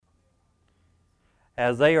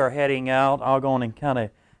as they are heading out, I'll go on and kind of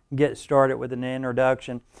get started with an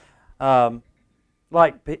introduction.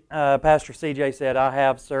 Like Pastor CJ said, I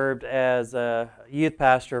have served as a youth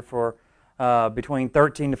pastor for between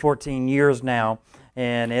 13 to 14 years now,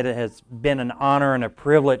 and it has been an honor and a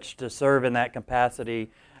privilege to serve in that capacity.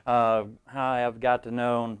 I have got to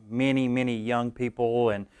know many, many young people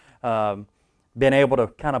and been able to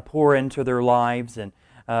kind of pour into their lives and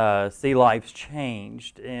see lives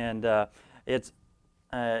changed. And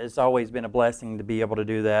it's always been a blessing to be able to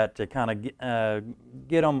do that, to kind of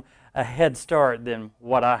get them a head start than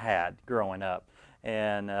what I had growing up.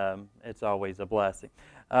 And it's always a blessing.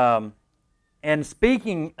 And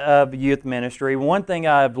speaking of youth ministry, one thing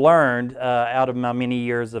I've learned out of my many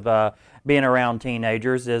years of being around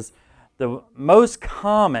teenagers is the most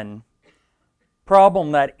common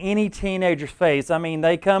problem that any teenagers face. I mean,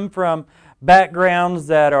 they come from backgrounds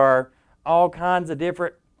that are all kinds of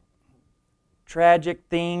different tragic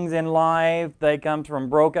things in life. They come from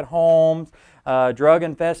broken homes,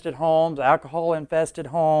 drug-infested homes, alcohol-infested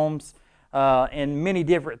homes, and many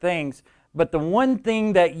different things. But the one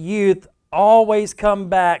thing that youth always come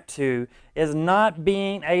back to is not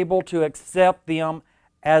being able to accept them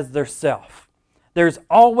as their self. There's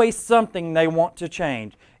always something they want to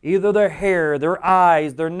change. Either their hair, their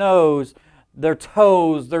eyes, their nose, their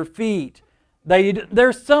toes, their feet.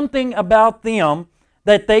 There's something about them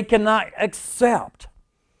that they cannot accept.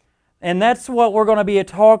 And that's what we're going to be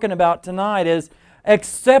talking about tonight, is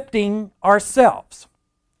accepting ourselves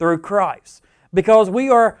through Christ. Because we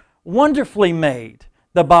are wonderfully made.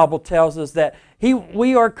 The Bible tells us that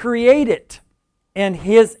we are created in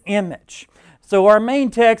His image. So our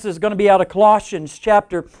main text is going to be out of Colossians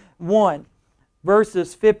chapter 1,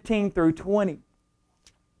 verses 15 through 20.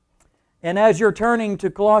 And as you're turning to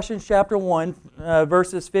Colossians chapter 1,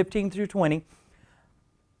 verses 15 through 20,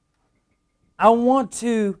 I want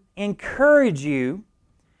to encourage you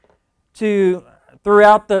to,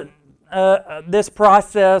 throughout this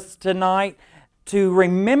process tonight, to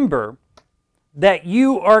remember that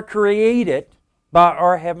you are created by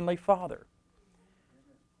our Heavenly Father.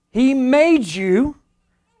 He made you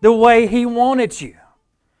the way He wanted you.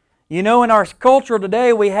 You know, in our culture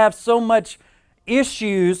today, we have so much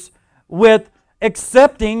issues with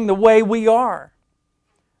accepting the way we are.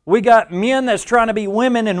 We got men that's trying to be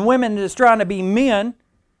women and women that's trying to be men.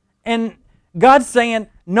 And God's saying,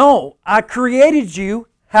 no, I created you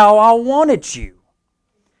how I wanted you.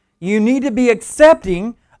 You need to be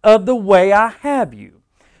accepting of the way I have you.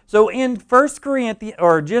 So in 1 Corinthians,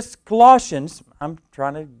 or just Colossians, I'm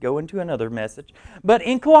trying to go into another message, but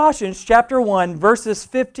in Colossians chapter 1, verses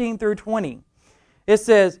 15 through 20, it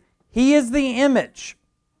says, He is the image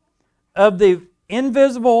of the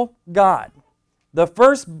invisible God, the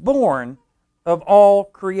firstborn of all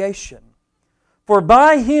creation. For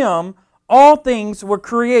by Him all things were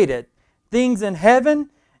created, things in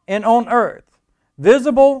heaven and on earth,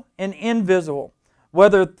 visible and invisible,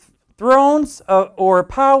 whether thrones or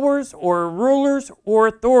powers or rulers or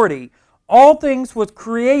authority. All things was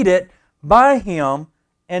created by Him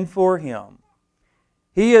and for Him.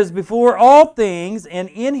 He is before all things, and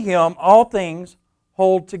in Him all things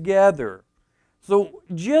hold together. So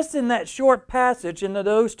just in that short passage, into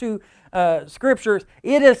those two scriptures,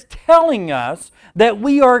 it is telling us that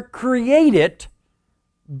we are created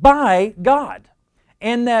by God,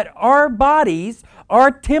 and that our bodies, our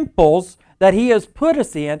temples that He has put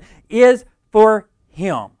us in, is for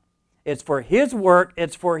Him. It's for His work.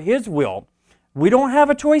 It's for His will. We don't have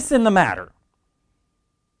a choice in the matter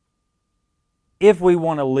if we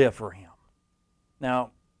want to live for Him. Now,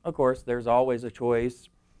 of course, there's always a choice.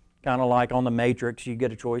 Kind of like on the Matrix, you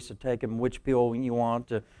get a choice of taking which pill you want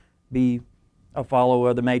to be a follower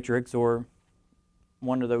of the Matrix, or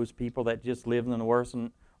one of those people that just live in the worst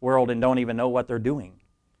world and don't even know what they're doing.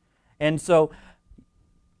 And so,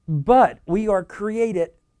 but we are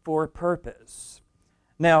created for a purpose.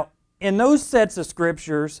 Now, in those sets of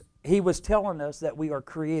scriptures, he was telling us that we are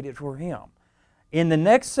created for Him. In the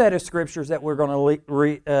next set of scriptures that we're going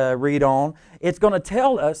to read on, it's going to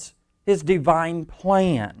tell us His divine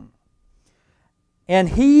plan. And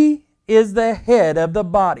He is the head of the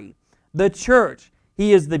body, the church.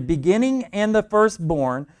 He is the beginning and the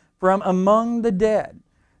firstborn from among the dead,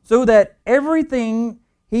 so that everything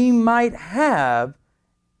He might have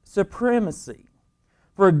supremacy.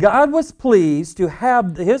 For God was pleased to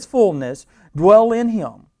have His fullness dwell in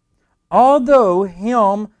Him, although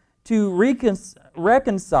Him to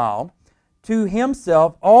reconcile to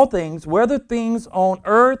Himself all things, whether things on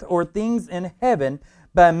earth or things in heaven,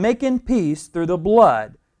 by making peace through the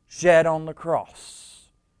blood shed on the cross.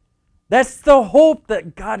 That's the hope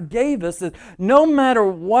that God gave us, that no matter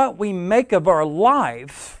what we make of our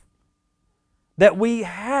life, that we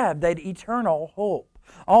have that eternal hope.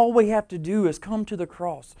 All we have to do is come to the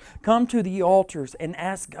cross, come to the altars, and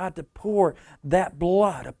ask God to pour that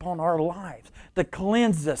blood upon our lives, to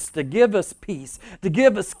cleanse us, to give us peace, to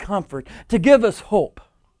give us comfort, to give us hope.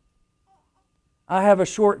 I have a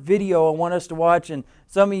short video I want us to watch, and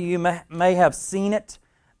some of you may have seen it,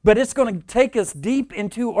 but it's going to take us deep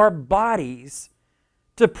into our bodies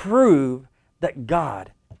to prove that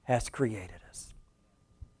God has created us.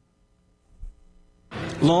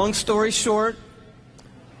 Long story short,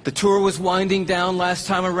 the tour was winding down last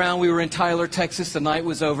time around. We were in Tyler, Texas. The night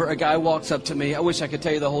was over. A guy walks up to me. I wish I could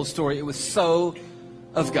tell you the whole story. It was so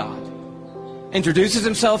of God. Introduces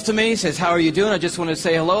himself to me, says, "How are you doing?" I just wanted to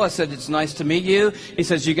say hello. I said, "It's nice to meet you." He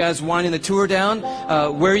says, "You guys winding the tour down?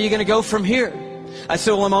 Where are you going to go from here?" I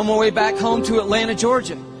said, "Well, I'm on my way back home to Atlanta,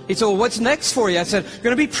 Georgia." He said, "Well, what's next for you?" I said, "I'm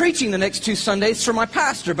going to be preaching the next 2 Sundays for my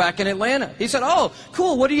pastor back in Atlanta." He said, "Oh,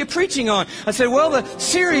 cool. What are you preaching on?" I said, "Well, the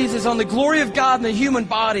series is on the glory of God in the human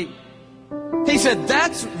body." He said,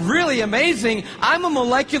 "That's really amazing. I'm a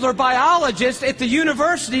molecular biologist at the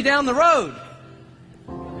university down the road.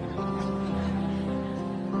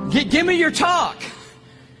 Give me your talk."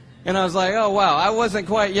 And I was like, oh, wow. I wasn't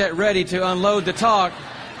quite yet ready to unload the talk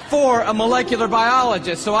for a molecular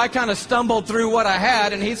biologist. So I kind of stumbled through what I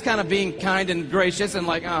had, and he's kind of being kind and gracious and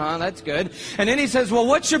like, that's good. And then he says, "Well,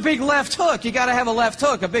 what's your big left hook? You got to have a left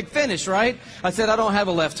hook, a big finish, right?" I said, "I don't have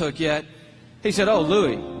a left hook yet." He said, "Oh,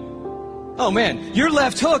 Louis, oh man, your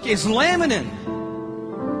left hook is laminin."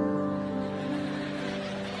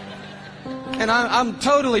 And I'm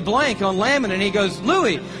totally blank on laminin. He goes,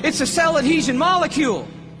 "Louis, it's a cell adhesion molecule.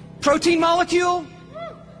 Protein molecule?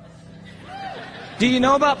 Do you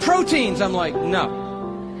know about proteins?" I'm like, "No."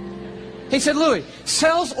 He said, "Louis,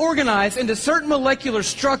 cells organize into certain molecular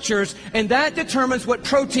structures, and that determines what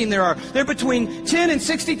protein there are. There are between 10 and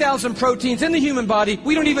 60,000 proteins in the human body.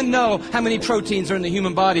 We don't even know how many proteins are in the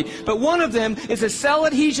human body. But one of them is a cell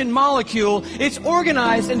adhesion molecule. It's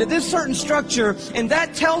organized into this certain structure, and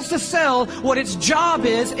that tells the cell what its job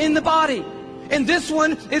is in the body. And this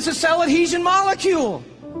one is a cell adhesion molecule."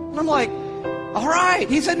 And I'm like, "All right."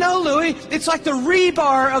 He said, "No, Louis, it's like the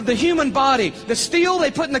rebar of the human body. The steel they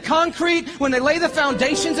put in the concrete when they lay the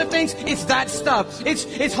foundations of things, it's that stuff.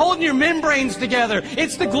 It's holding your membranes together.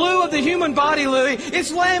 It's the glue of the human body, Louis.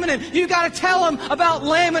 It's laminin. You got to tell them about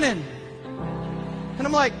laminin." And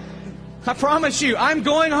I'm like, "I promise you, I'm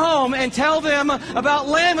going home and tell them about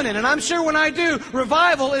laminin. And I'm sure when I do,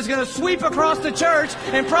 revival is going to sweep across the church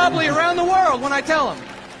and probably around the world when I tell them."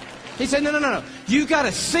 He said, No. You got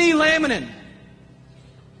to see laminin."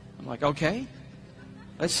 I'm like, "Okay,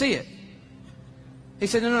 let's see it." He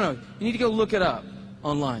said, No. You need to go look it up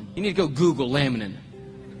online. You need to go Google laminin.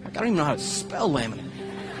 Like, I don't even know how to spell laminin.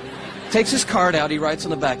 Takes his card out. He writes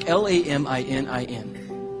on the back, Laminin.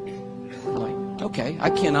 I'm like, okay, I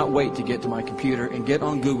cannot wait to get to my computer and get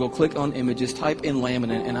on Google, click on images, type in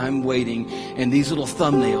laminin, and I'm waiting, and these little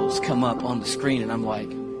thumbnails come up on the screen, and I'm like,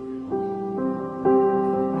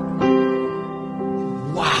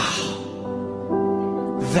 wow.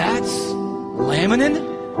 That's laminin?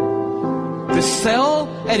 The cell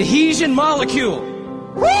adhesion molecule.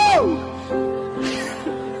 Woo!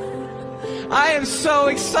 I am so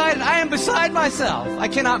excited. I am beside myself. I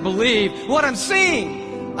cannot believe what I'm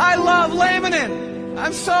seeing. I love laminin.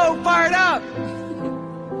 I'm so fired up.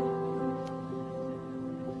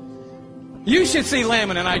 You should see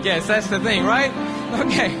laminin, I guess. That's the thing, right?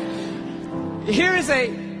 Okay. Here is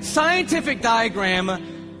a scientific diagram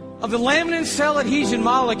of the laminin cell adhesion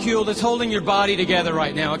molecule that's holding your body together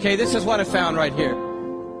right now. Okay, this is what I found right here.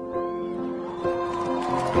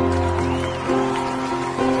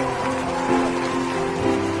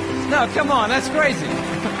 No, come on, that's crazy.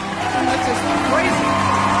 That's just crazy.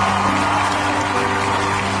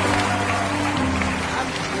 I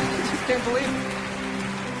just can't believe it.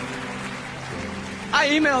 I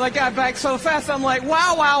emailed that guy back so fast, I'm like,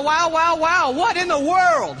 wow, what in the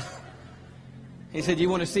world? He said, "You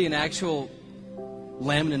want to see an actual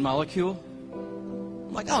laminin molecule?"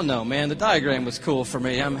 I'm like, "Oh no, man, the diagram was cool for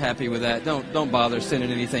me. I'm happy with that. Don't bother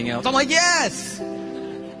sending anything else." I'm like, "Yes!"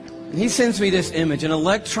 And he sends me this image, an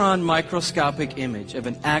electron microscopic image of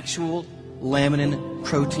an actual laminin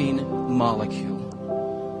protein molecule.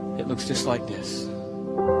 It looks just like this.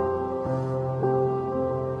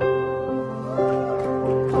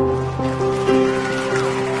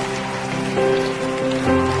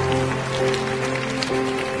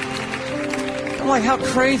 Like, how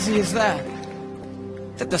crazy is that?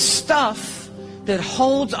 That the stuff that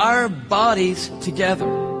holds our bodies together,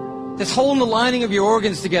 that's holding the lining of your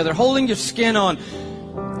organs together, holding your skin on,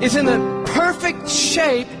 is in the perfect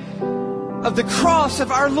shape of the cross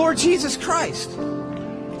of our Lord Jesus Christ.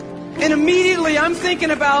 And immediately I'm thinking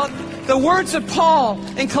about the words of Paul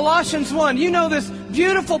in Colossians 1. You know this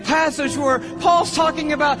beautiful passage where Paul's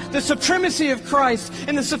talking about the supremacy of Christ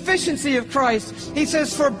and the sufficiency of Christ. He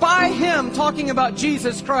says, for by Him, talking about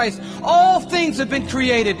Jesus Christ, all things have been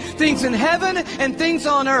created. Things in heaven and things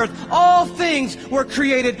on earth. All things were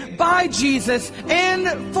created by Jesus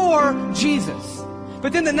and for Jesus.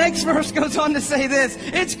 But then the next verse goes on to say this.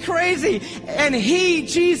 It's crazy. And He,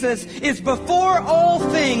 Jesus, is before all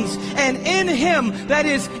things, and in Him, that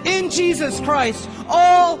is, in Jesus Christ,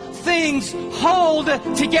 all things hold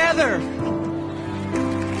together.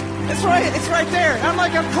 It's right there. I'm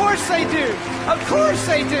like, of course they do. Of course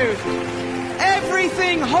they do.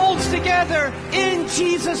 Everything holds together in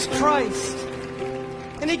Jesus Christ.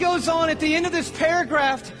 And he goes on at the end of this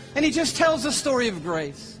paragraph, and he just tells the story of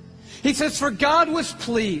grace. He says, for God was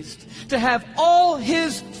pleased to have all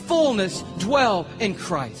His fullness dwell in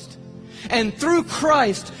Christ, and through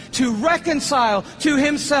Christ to reconcile to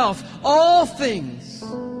Himself all things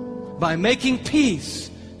by making peace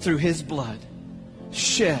through His blood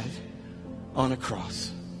shed on a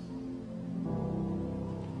cross.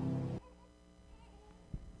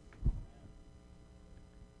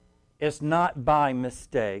 It's not by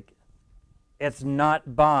mistake. It's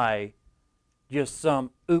not by just some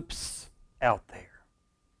oops out there.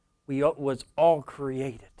 We was all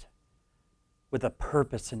created with a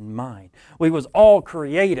purpose in mind. We was all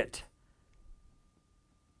created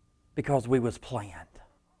because we was planned.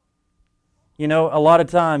 You know, a lot of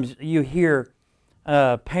times you hear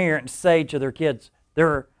parents say to their kids,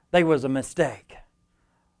 they was a mistake,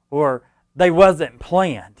 or they wasn't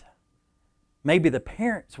planned. Maybe the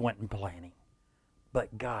parents weren't planning,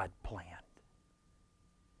 but God planned.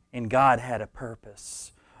 And God had a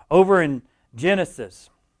purpose. Over in Genesis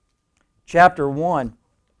chapter 1,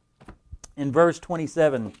 in verse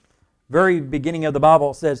 27, very beginning of the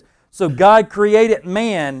Bible, it says, so God created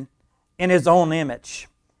man in His own image.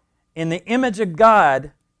 In the image of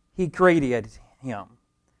God, He created him.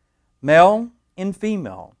 Male and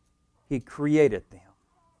female, He created them.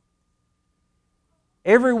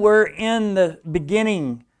 Everywhere in the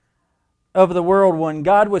beginning of the world, when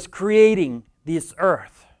God was creating this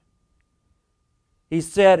earth, He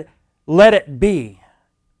said, let it be.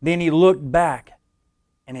 Then He looked back,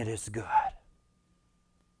 and it is good.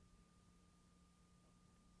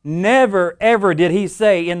 Never, ever did He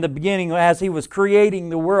say in the beginning as He was creating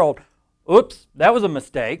the world, oops, that was a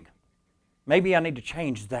mistake. Maybe I need to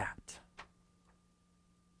change that.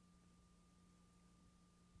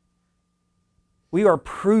 We are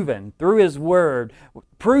proven through His Word,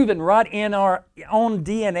 proven right in our own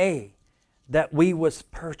DNA, that we was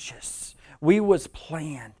purchased. We was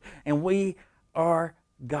planned, and we are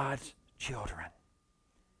God's children.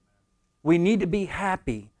 We need to be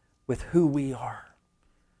happy with who we are.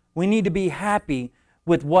 We need to be happy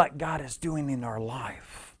with what God is doing in our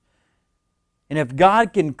life. And if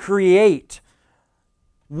God can create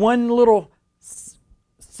one little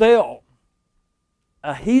cell, a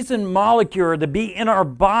adhesion molecule to be in our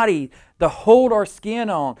body, to hold our skin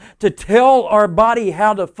on, to tell our body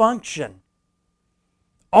how to function,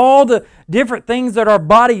 all the different things that our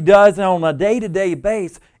body does on a day-to-day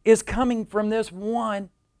basis is coming from this one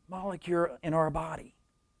molecule in our body.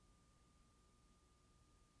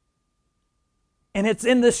 And it's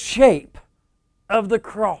in the shape of the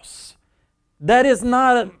cross. That is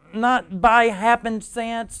not by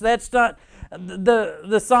happenstance. That's not,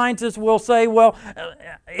 the scientists will say, well,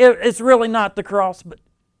 it's really not the cross, but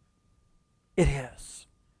it is.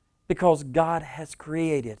 Because God has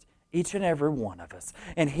created each and every one of us.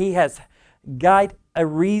 And He has got a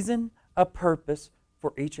reason, a purpose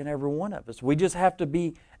for each and every one of us. We just have to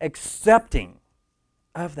be accepting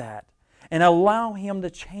of that and allow Him to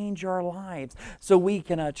change our lives so we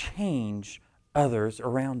can change others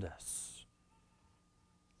around us.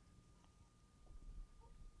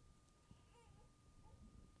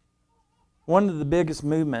 One of the biggest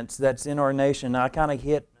movements that's in our nation, I kind of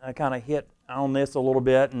hit on this a little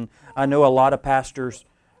bit, and I know a lot of pastors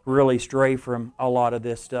really stray from a lot of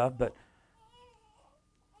this stuff, but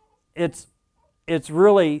it's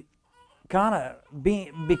really kind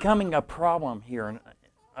of becoming a problem here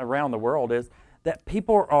around the world, is that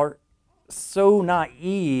people are so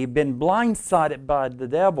naive, been blindsided by the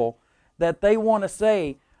devil, that they want to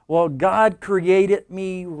say, well, God created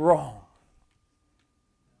me wrong.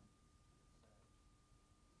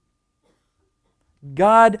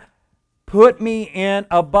 God put me in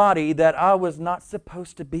a body that I was not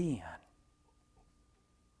supposed to be in.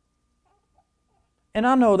 And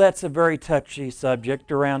I know that's a very touchy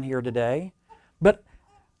subject around here today, but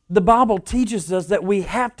the Bible teaches us that we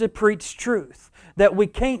have to preach truth, that we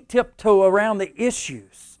can't tiptoe around the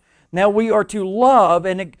issues. Now we are to love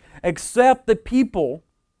and accept the people,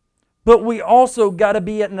 but we also got to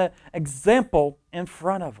be an example in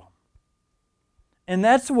front of them. And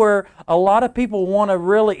that's where a lot of people want to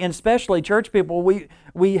really, and especially church people,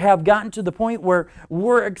 we have gotten to the point where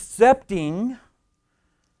we're accepting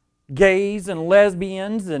gays and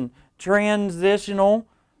lesbians and transitional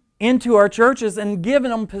into our churches and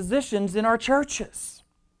giving them positions in our churches.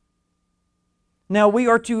 Now we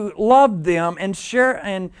are to love them and share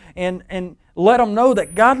and let them know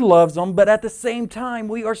that God loves them, but at the same time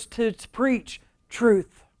we are to preach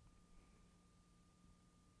truth.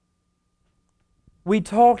 We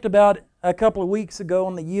talked about a couple of weeks ago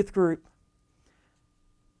in the youth group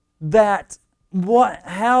that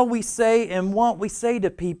how we say and what we say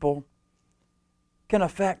to people can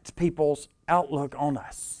affect people's outlook on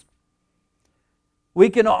us. We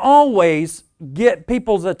can always get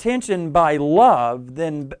people's attention by love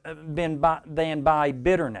than by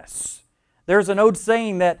bitterness. There's an old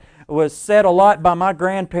saying that was said a lot by my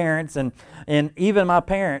grandparents and even my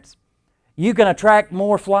parents. You can attract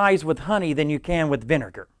more flies with honey than you can with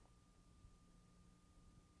vinegar.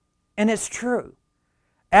 And it's true.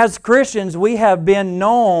 As Christians, we have been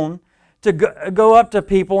known to go up to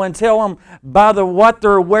people and tell them by what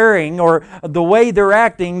they're wearing or the way they're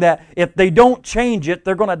acting that if they don't change it,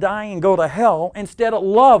 they're going to die and go to hell. Instead of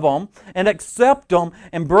love them and accept them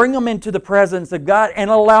and bring them into the presence of God and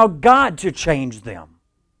allow God to change them.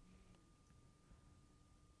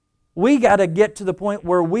 We got to get to the point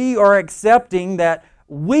where we are accepting that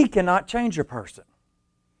we cannot change a person.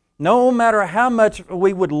 No matter how much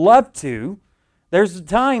we would love to, there's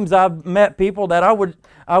times I've met people that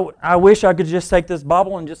I wish I could just take this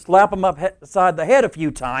Bible and just slap them upside the head a few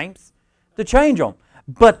times to change them.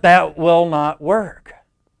 But that will not work.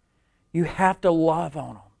 You have to love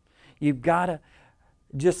on them. You've got to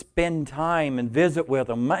just spend time and visit with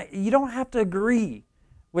them. You don't have to agree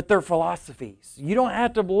with their philosophies. You don't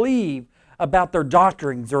have to believe about their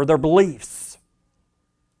doctrines or their beliefs.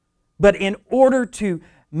 But in order to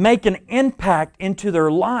make an impact into their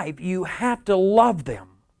life, you have to love them.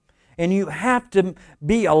 And you have to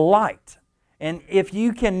be a light. And if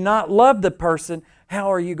you cannot love the person, how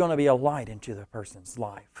are you going to be a light into the person's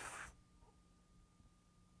life?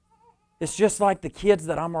 It's just like the kids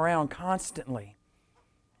that I'm around constantly.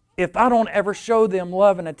 If I don't ever show them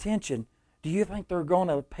love and attention, do you think they're going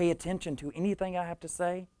to pay attention to anything I have to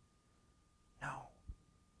say? No.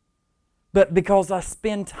 But because I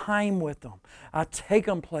spend time with them, I take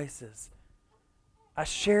them places, I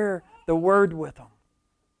share the Word with them,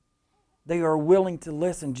 they are willing to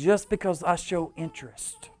listen just because I show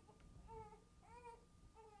interest.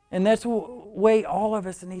 And that's the way all of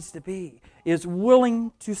us needs to be, is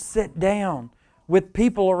willing to sit down with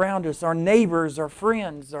people around us, our neighbors, our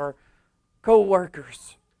friends, our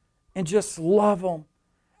co-workers, and just love them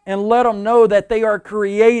and let them know that they are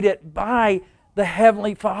created by the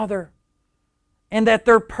Heavenly Father and that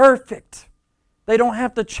they're perfect. They don't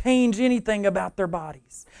have to change anything about their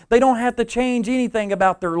bodies. They don't have to change anything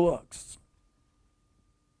about their looks.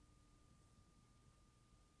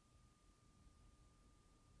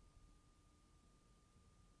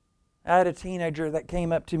 I had a teenager that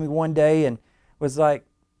came up to me one day and was like,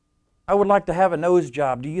 I would like to have a nose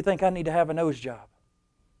job. Do you think I need to have a nose job?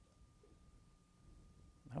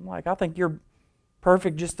 I'm like, I think you're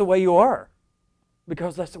perfect just the way you are,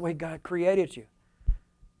 because that's the way God created you.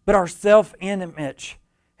 But our self-image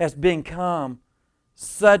has become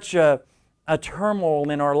such a turmoil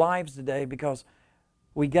in our lives today because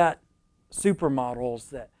we got supermodels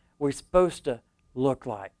that we're supposed to look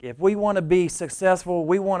like. If we want to be successful,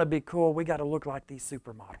 we want to be cool, we got to look like these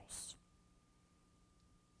supermodels.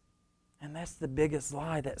 And that's the biggest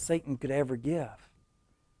lie that Satan could ever give.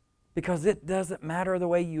 Because it doesn't matter the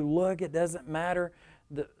way you look, it doesn't matter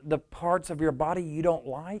the parts of your body you don't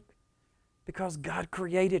like, because God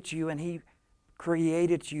created you and He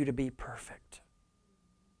created you to be perfect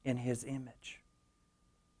in His image.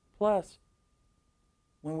 Plus,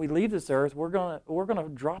 when we leave this earth, we're gonna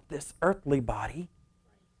drop this earthly body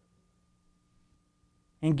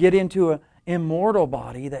and get into an immortal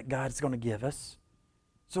body that God's going to give us.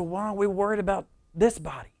 So why are we worried about this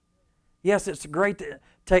body? Yes, it's great to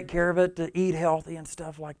take care of it, to eat healthy and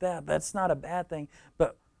stuff like that. That's not a bad thing.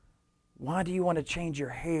 But why do you want to change your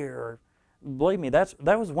hair? Believe me, that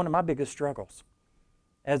was one of my biggest struggles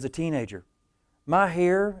as a teenager. My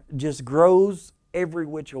hair just grows every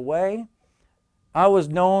which way. I was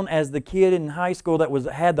known as the kid in high school that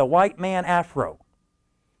had the white man afro.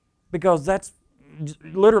 because that's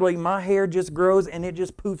literally my hair just grows and it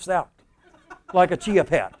just poofs out like a chia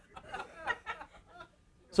pet.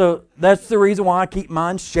 So that's the reason why I keep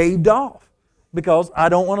mine shaved off, because I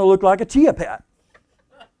don't want to look like a chia pet.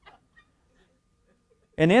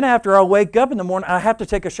 And then after I wake up in the morning, I have to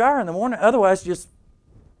take a shower in the morning, otherwise just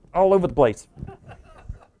all over the place.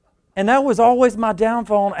 And that was always my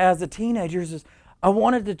downfall as a teenager, is I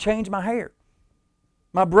wanted to change my hair.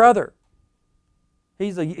 My brother,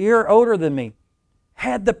 he's a year older than me,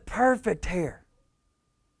 had the perfect hair.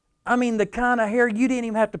 I mean, the kind of hair you didn't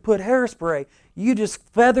even have to put hairspray. You just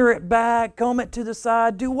feather it back, comb it to the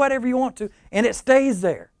side, do whatever you want to, and it stays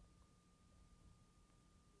there.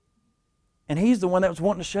 And he's the one that was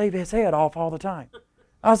wanting to shave his head off all the time.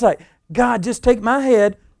 I was like, God, just take my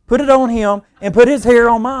head, put it on him, and put his hair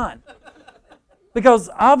on mine. Because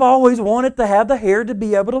I've always wanted to have the hair to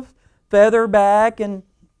be able to feather back and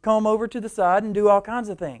comb over to the side and do all kinds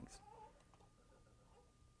of things.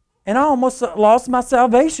 And I almost lost my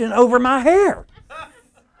salvation over my hair.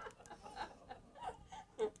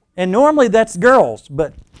 And normally that's girls,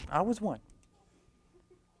 but I was one.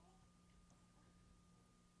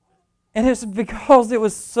 And it's because it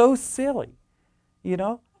was so silly, you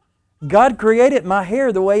know. God created my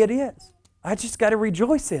hair the way it is. I just got to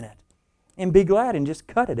rejoice in it and be glad and just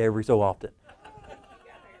cut it every so often.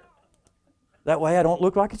 That way I don't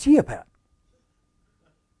look like a chia pet.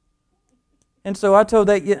 And so I told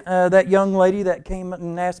that young lady that came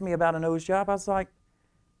and asked me about a nose job, I was like,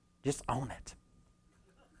 just own it.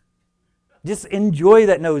 Just enjoy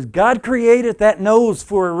that nose. God created that nose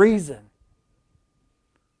for a reason.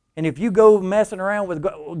 And if you go messing around with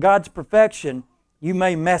God's perfection, you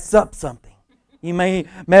may mess up something. You may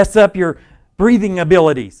mess up your breathing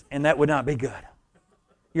abilities, and that would not be good.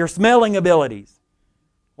 Your smelling abilities.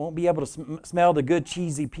 Won't be able to smell the good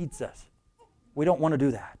cheesy pizzas. We don't want to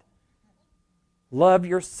do that. Love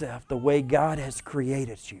yourself the way God has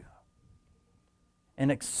created you.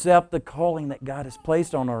 And accept the calling that God has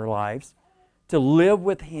placed on our lives to live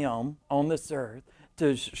with Him on this earth,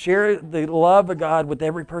 to share the love of God with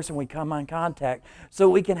every person we come in contact, so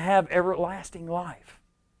we can have everlasting life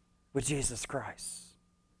with Jesus Christ.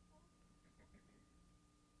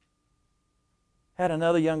 Had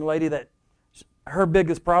another young lady that her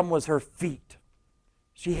biggest problem was her feet.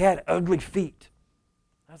 She had ugly feet.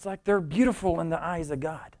 I was like, they're beautiful in the eyes of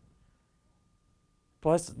God.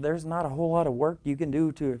 Plus, there's not a whole lot of work you can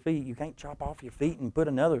do to your feet. You can't chop off your feet and put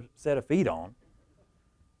another set of feet on.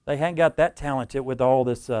 They ain't got that talented with all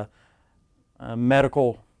this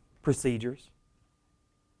medical procedures.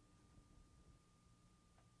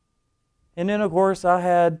 And then, of course, I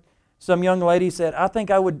had some young lady said, I think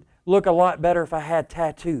I would look a lot better if I had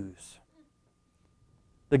tattoos.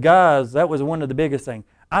 The guys, that was one of the biggest things.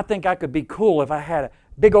 I think I could be cool if I had a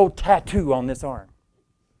big old tattoo on this arm.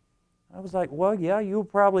 I was like, well, yeah, you'll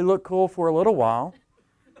probably look cool for a little while.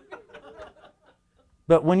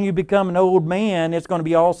 But when you become an old man, it's going to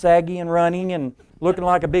be all saggy and running and looking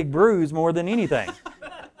like a big bruise more than anything.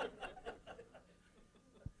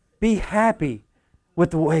 Be happy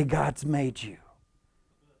with the way God's made you.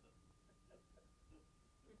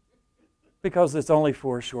 Because it's only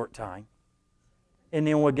for a short time. And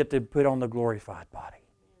then we'll get to put on the glorified body.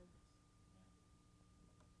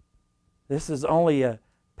 This is only a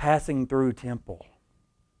passing through temple.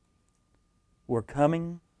 We're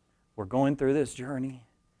coming, we're going through this journey,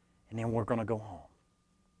 and then we're going to go home.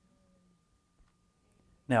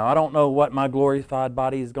 Now, I don't know what my glorified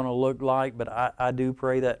body is going to look like, but I do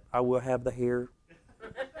pray that I will have the hair.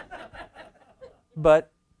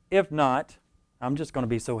 But if not, I'm just going to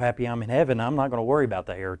be so happy I'm in heaven, I'm not going to worry about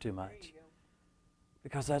the hair too much.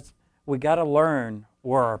 Because we got to learn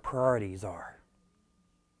where our priorities are.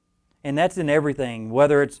 And that's in everything,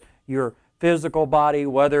 whether it's your physical body,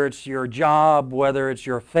 whether it's your job, whether it's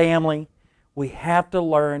your family. We have to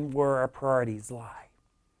learn where our priorities lie.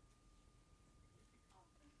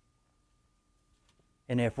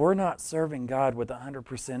 And if we're not serving God with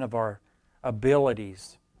 100% of our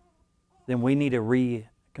abilities, then we need to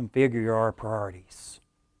reconfigure our priorities.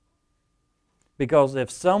 Because if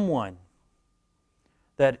someone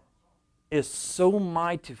that is so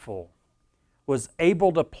mightyful was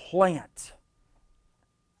able to plant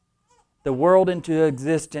the world into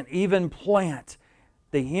existence, even plant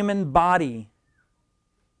the human body,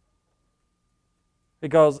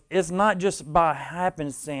 because it's not just by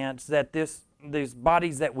happenstance that these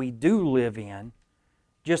bodies that we do live in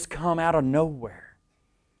just come out of nowhere.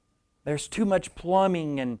 There's too much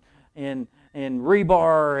plumbing and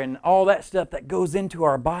rebar and all that stuff that goes into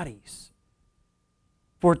our bodies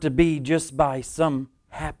for it to be just by some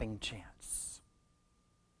happen chance.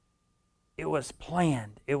 was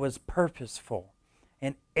planned. It was purposeful.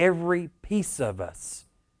 And every piece of us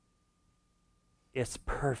is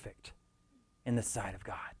perfect in the sight of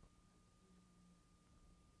God.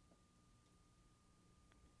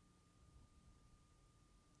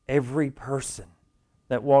 Every person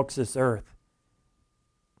that walks this earth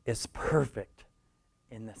is perfect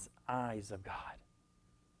in the eyes of God.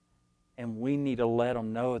 And we need to let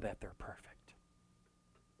them know that they're perfect.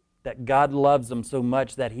 That God loves them so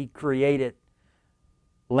much that He created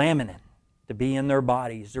laminin to be in their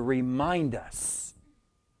bodies to remind us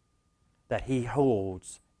that He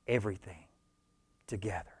holds everything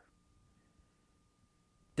together.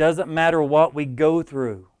 Doesn't matter what we go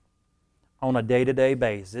through on a day-to-day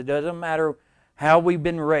basis. It doesn't matter how we've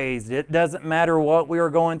been raised. It doesn't matter what we are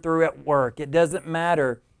going through at work. It doesn't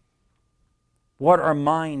matter what our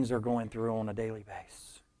minds are going through on a daily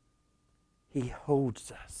basis. He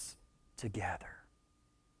holds us together.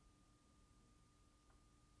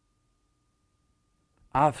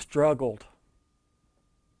 I've struggled.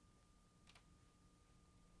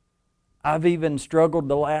 I've even struggled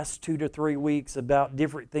the last 2 to 3 weeks about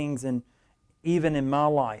different things, and even in my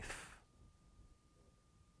life,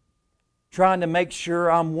 trying to make sure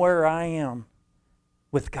I'm where I am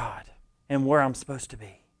with God and where I'm supposed to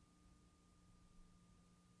be.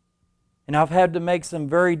 And I've had to make some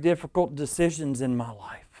very difficult decisions in my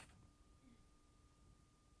life.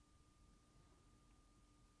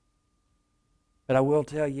 But I will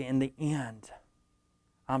tell you, in the end,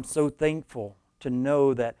 I'm so thankful to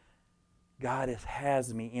know that God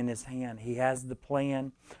has me in His hand. He has the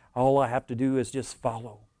plan. All I have to do is just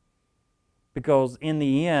follow. Because in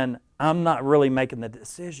the end, I'm not really making the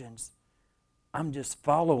decisions. I'm just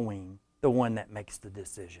following the one that makes the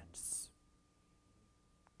decisions.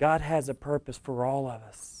 God has a purpose for all of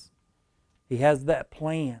us. He has that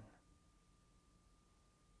plan.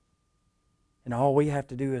 And all we have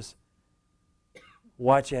to do is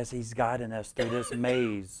watch as He's guiding us through this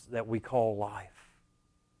maze that we call life.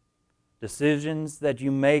 Decisions that you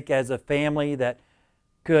make as a family that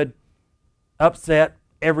could upset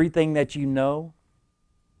everything that you know,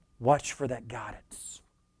 watch for that guidance.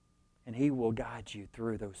 And He will guide you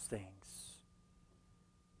through those things.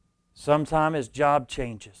 Sometimes it's job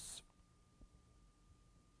changes.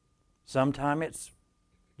 Sometimes it's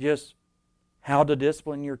just how to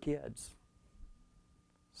discipline your kids.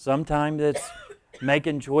 Sometimes it's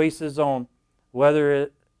making choices on whether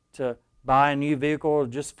to buy a new vehicle or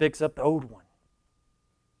just fix up the old one.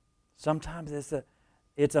 Sometimes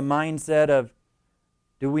it's a mindset of,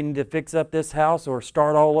 do we need to fix up this house or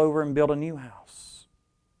start all over and build a new house?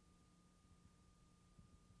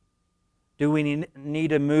 Do we need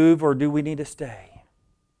to move or do we need to stay?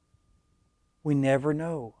 We never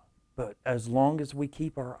know. But as long as we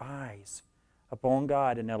keep our eyes upon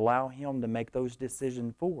God and allow Him to make those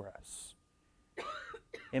decisions for us,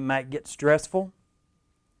 it might get stressful.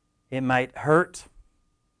 It might hurt.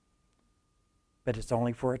 But it's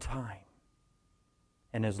only for a time.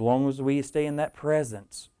 And as long as we stay in that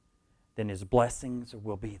presence, then His blessings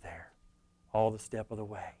will be there all the step of the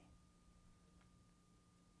way.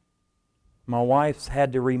 My wife's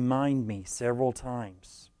had to remind me several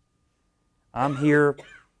times. I'm here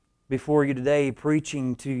before you today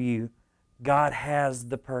preaching to you. God has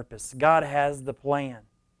the purpose. God has the plan.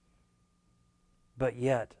 But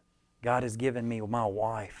yet, God has given me my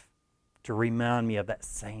wife to remind me of that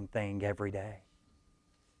same thing every day.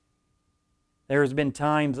 There's been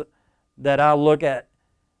times that I look at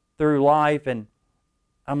through life and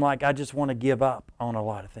I'm like, I just want to give up on a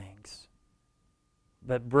lot of things.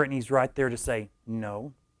 But Brittany's right there to say,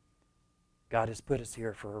 no, God has put us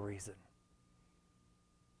here for a reason.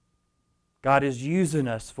 God is using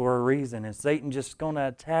us for a reason, and Satan's just going to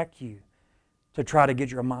attack you to try to get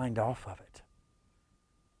your mind off of it.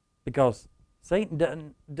 Because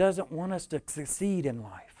Satan doesn't want us to succeed in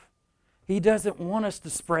life. He doesn't want us to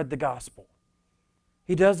spread the gospel.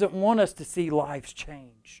 He doesn't want us to see lives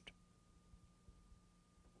changed.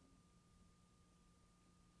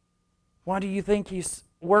 Why do you think He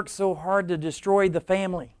works so hard to destroy the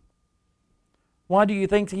family? Why do you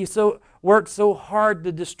think He works so hard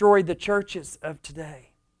to destroy the churches of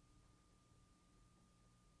today?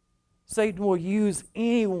 Satan will use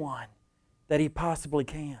anyone that he possibly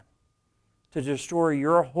can to destroy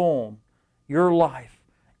your home, your life,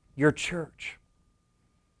 your church.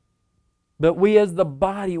 But we as the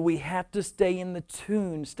body, we have to stay in the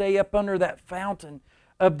tune, stay up under that fountain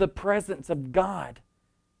of the presence of God.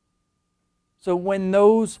 So when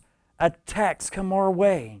those attacks come our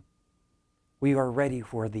way, we are ready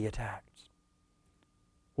for the attacks.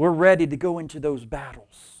 We're ready to go into those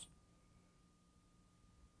battles.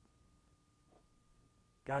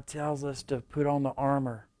 God tells us to put on the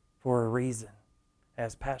armor for a reason,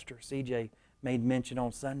 as Pastor CJ made mention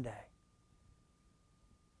on Sunday.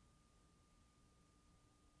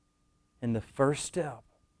 And the first step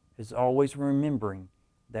is always remembering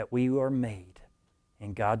that we are made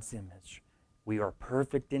in God's image. We are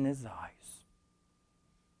perfect in His eyes.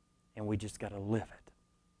 And we just got to live it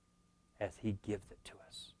as He gives it to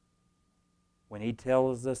us. When He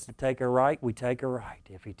tells us to take a right, we take a right.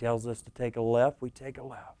 If He tells us to take a left, we take a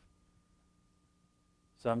left.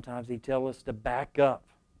 Sometimes He tells us to back up,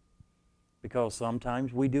 because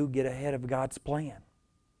sometimes we do get ahead of God's plan.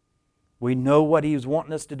 We know what He's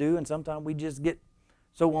wanting us to do, and sometimes we just get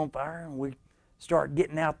so on fire and we start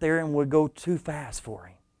getting out there and we go too fast for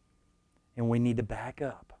Him. And we need to back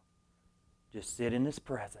up. Just sit in His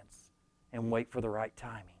presence and wait for the right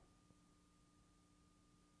timing.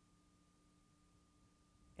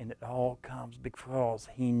 And it all comes because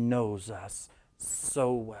He knows us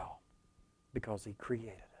so well, because He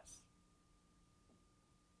created us.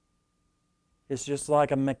 It's just like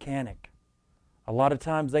a mechanic. A lot of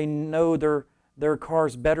times they know their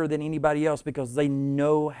cars better than anybody else because they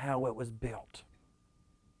know how it was built.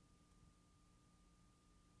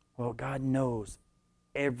 Well, God knows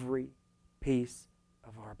every piece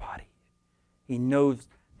of our body. He knows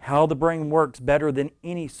how the brain works better than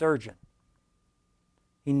any surgeon.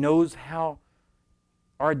 He knows how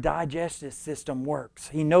our digestive system works.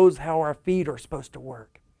 He knows how our feet are supposed to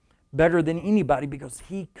work better than anybody because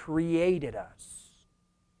He created us.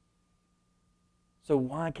 So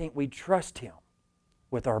why can't we trust Him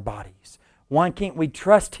with our bodies? Why can't we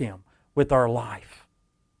trust Him with our life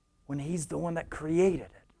when He's the one that created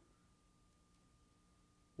it?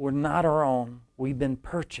 We're not our own. We've been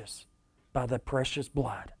purchased by the precious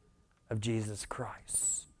blood of Jesus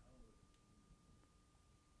Christ.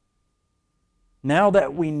 Now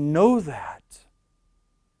that we know that,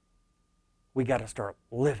 we got to start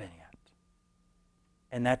living it.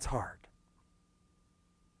 And that's hard.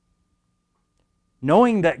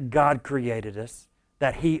 Knowing that God created us,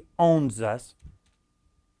 that He owns us,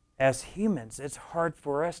 as humans, it's hard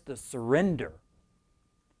for us to surrender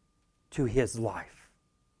to His life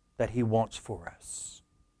that He wants for us.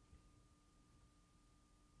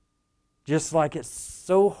 Just like it's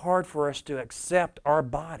so hard for us to accept our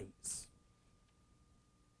bodies,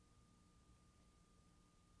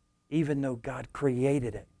 even though God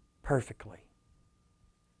created it perfectly.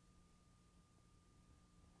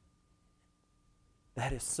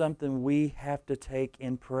 That is something we have to take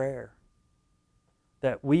in prayer.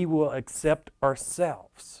 That we will accept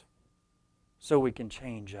ourselves so we can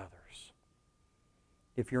change others.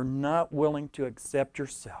 If you're not willing to accept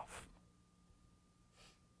yourself,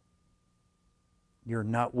 you're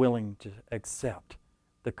not willing to accept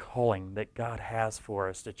the calling that God has for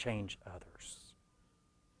us to change others.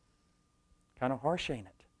 Kind of harsh, ain't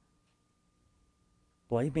it?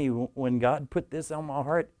 Believe me, when God put this on my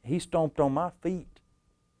heart, He stomped on my feet.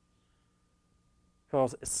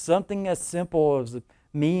 Because something as simple as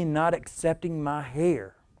me not accepting my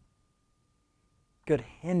hair could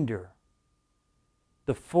hinder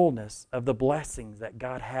the fullness of the blessings that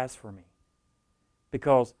God has for me.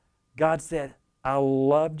 Because God said, I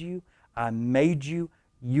loved you, I made you,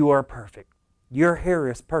 you are perfect. Your hair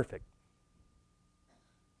is perfect.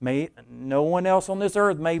 No one else on this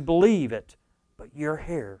earth may believe it, but your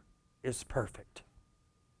hair is perfect.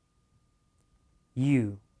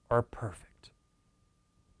 You are perfect.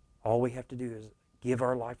 All we have to do is give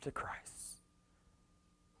our life to Christ.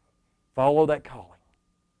 Follow that calling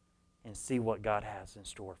and see what God has in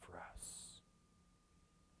store for us.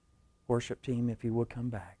 Worship team, if you would come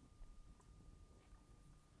back.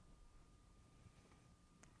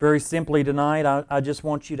 Very simply tonight, I just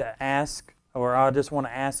want you to ask, or I just want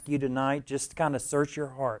to ask you tonight, just kind of search your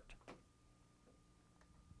heart.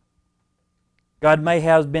 God may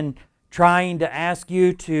have been trying to ask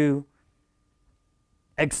you to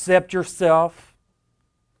accept yourself.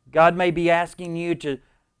 God may be asking you to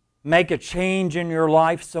make a change in your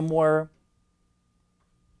life somewhere.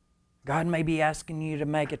 God may be asking you to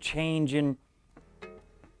make a change in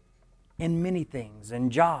many things, in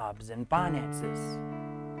jobs and finances.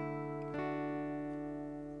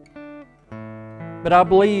 But I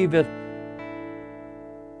believe if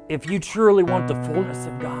you truly want the fullness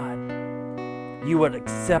of God, you would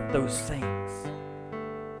accept those things.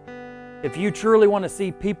 If you truly want to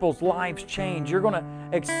see people's lives change, you're going to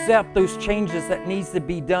accept those changes that needs to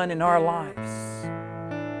be done in our lives.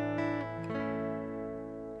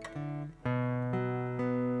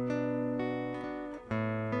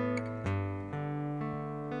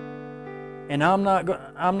 And I'm not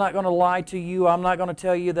going to lie to you. I'm not going to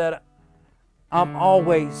tell you that I'm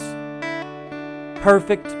always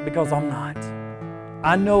perfect, because I'm not.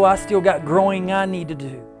 I know I still got growing I need to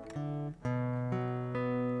do.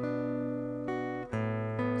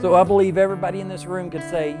 So I believe everybody in this room could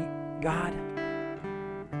say, God,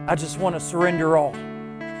 I just want to surrender all.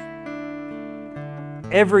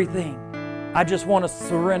 Everything. I just want to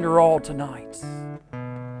surrender all tonight.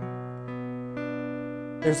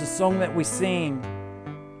 There's a song that we sing,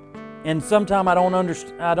 and sometimes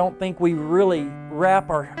I don't think we really wrap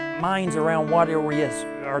our minds around what we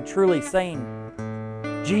are truly saying.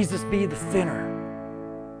 Jesus, be the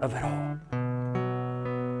center of it all.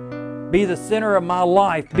 Be the center of my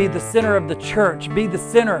life. Be the center of the church. Be the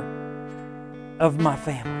center of my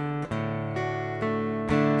family.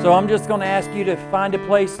 So I'm just going to ask you to find a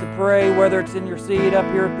place to pray, whether it's in your seat up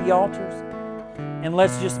here at the altars. And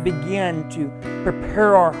let's just begin to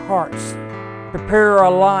prepare our hearts, prepare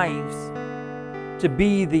our lives to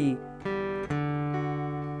be the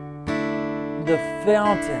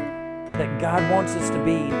fountain that God wants us to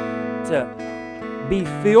be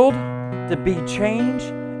filled, to be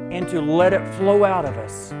changed, and to let it flow out of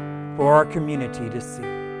us for our community to see.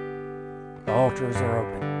 The altars are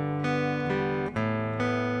open.